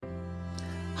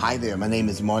Hi there, my name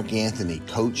is Mark Anthony,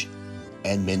 coach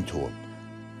and mentor.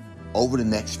 Over the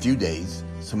next few days,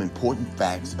 some important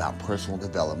facts about personal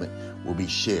development will be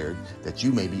shared that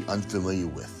you may be unfamiliar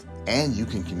with, and you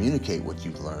can communicate what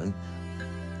you've learned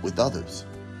with others.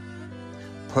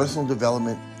 Personal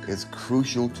development is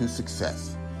crucial to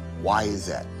success. Why is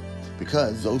that?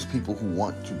 Because those people who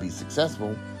want to be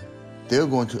successful, they're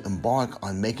going to embark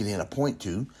on making it a point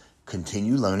to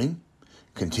continue learning,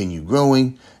 continue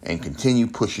growing, and continue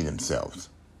pushing themselves.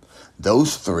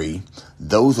 Those are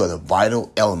the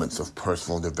vital elements of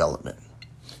personal development.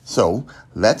 So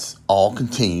let's all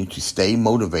continue to stay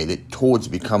motivated towards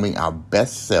becoming our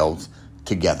best selves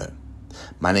together.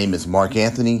 My name is Mark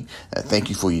Anthony. Thank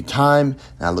you for your time,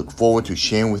 and I look forward to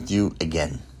sharing with you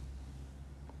again.